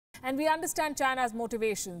And we understand China's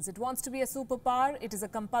motivations. It wants to be a superpower. It is a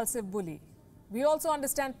compulsive bully. We also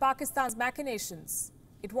understand Pakistan's machinations.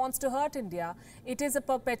 It wants to hurt India. It is a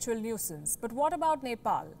perpetual nuisance. But what about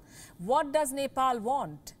Nepal? What does Nepal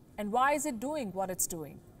want? And why is it doing what it's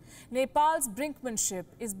doing? Nepal's brinkmanship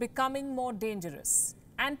is becoming more dangerous.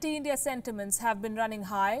 Anti-India sentiments have been running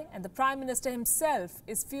high, and the Prime Minister himself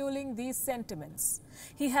is fueling these sentiments.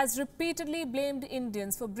 He has repeatedly blamed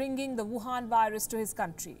Indians for bringing the Wuhan virus to his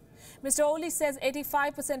country. Mr. Oli says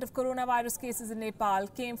 85% of coronavirus cases in Nepal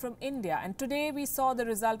came from India, and today we saw the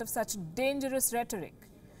result of such dangerous rhetoric.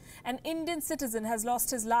 An Indian citizen has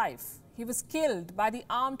lost his life. He was killed by the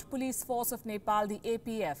Armed Police Force of Nepal, the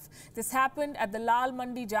APF. This happened at the Lal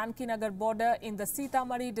Mandi Janki Nagar border in the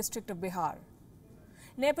Sitamarhi district of Bihar.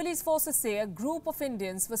 Nepalese forces say a group of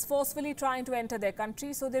Indians was forcefully trying to enter their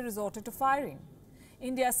country, so they resorted to firing.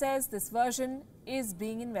 India says this version is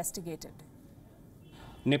being investigated.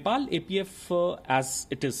 Nepal APF, as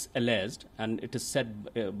it is alleged, and it is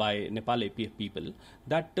said by Nepal APF people,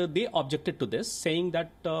 that they objected to this, saying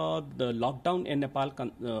that the lockdown in Nepal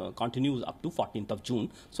continues up to 14th of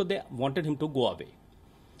June, so they wanted him to go away.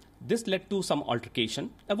 This led to some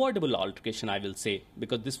altercation, avoidable altercation, I will say,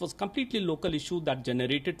 because this was completely local issue that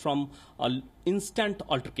generated from an instant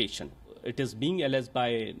altercation. It is being alleged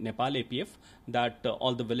by Nepal APF that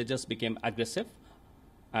all the villagers became aggressive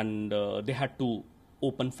and they had to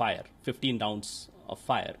open fire, 15 rounds of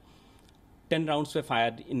fire. 10 rounds were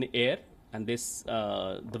fired in the air, and this,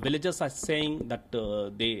 the villagers are saying that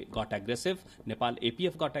they got aggressive. Nepal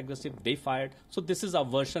APF got aggressive, they fired. So this is a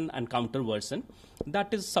version and counter version.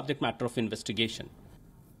 That is subject matter of investigation.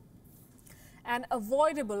 An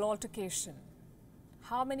avoidable altercation.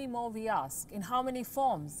 How many more, we ask? In how many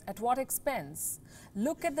forms? At what expense?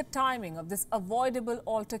 Look at the timing of this avoidable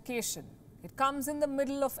altercation. It comes in the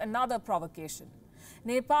middle of another provocation.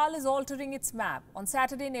 Nepal is altering its map. On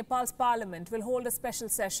Saturday, Nepal's parliament will hold a special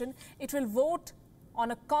session. It will vote on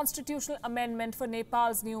a constitutional amendment for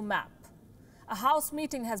Nepal's new map. A house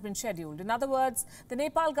meeting has been scheduled. In other words, the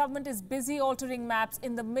Nepal government is busy altering maps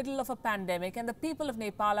in the middle of a pandemic, and the people of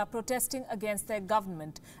Nepal are protesting against their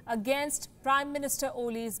government, against Prime Minister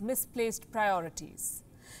Oli's misplaced priorities.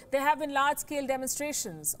 There have been large-scale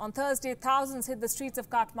demonstrations. On Thursday, thousands hit the streets of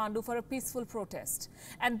Kathmandu for a peaceful protest.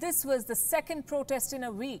 And this was the second protest in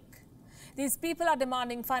a week. These people are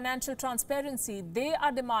demanding financial transparency. They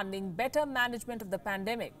are demanding better management of the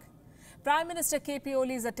pandemic. Prime Minister KP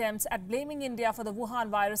Oli's attempts at blaming India for the Wuhan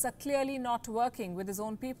virus are clearly not working with his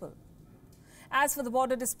own people. As for the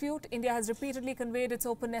border dispute, India has repeatedly conveyed its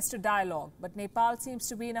openness to dialogue, but Nepal seems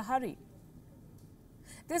to be in a hurry.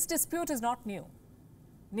 This dispute is not new.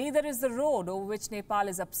 Neither is the road over which Nepal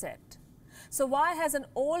is upset. So why has an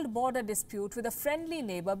old border dispute with a friendly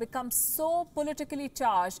neighbor become so politically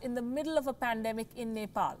charged in the middle of a pandemic in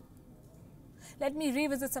Nepal? Let me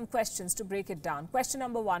revisit some questions to break it down. Question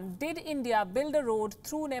number one, did India build a road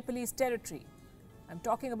through Nepalese territory? I'm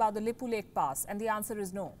talking about the Lipu Lake Pass, and the answer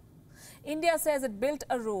is no. India says it built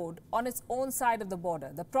a road on its own side of the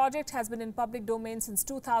border. The project has been in public domain since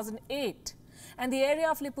 2008. And the area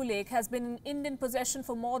of Lipu Lake has been in Indian possession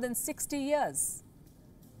for more than 60 years.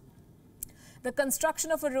 The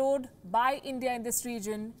construction of a road by India in this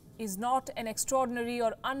region is not an extraordinary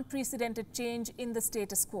or unprecedented change in the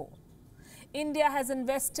status quo. India has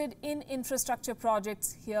invested in infrastructure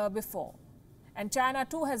projects here before. And China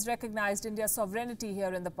too has recognized India's sovereignty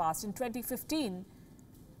here in the past. In 2015,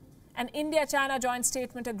 an India-China joint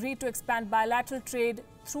statement agreed to expand bilateral trade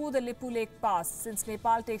through the Lipu Lake Pass. Since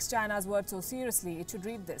Nepal takes China's word so seriously, it should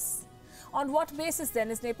read this. On what basis then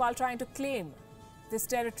is Nepal trying to claim this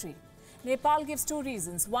territory? Nepal gives two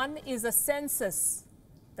reasons. One is a census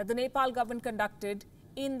that the Nepal government conducted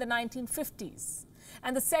in the 1950s.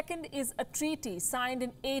 And the second is a treaty signed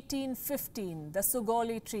in 1815, the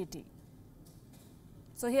Sugauli Treaty.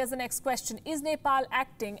 So here's the next question. Is Nepal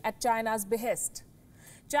acting at China's behest?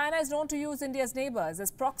 China is known to use India's neighbors as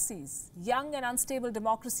proxies. Young and unstable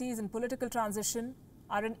democracies in political transition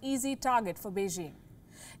are an easy target for Beijing.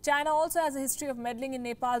 China also has a history of meddling in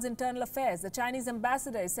Nepal's internal affairs. The Chinese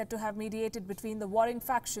ambassador is said to have mediated between the warring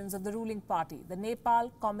factions of the ruling party, the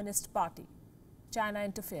Nepal Communist Party. China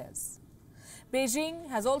interferes. Beijing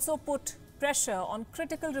has also put pressure on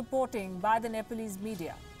critical reporting by the Nepalese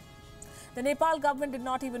media. The Nepal government did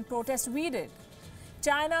not even protest, we did.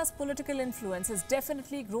 China's political influence has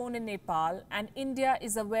definitely grown in Nepal, and India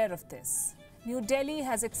is aware of this. New Delhi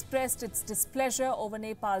has expressed its displeasure over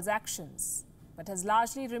Nepal's actions, but has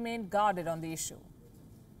largely remained guarded on the issue.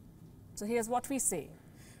 So here's what we say.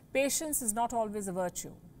 Patience is not always a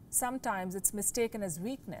virtue. Sometimes it's mistaken as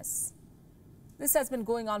weakness. This has been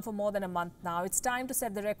going on for more than a month now. It's time to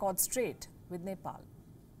set the record straight with Nepal.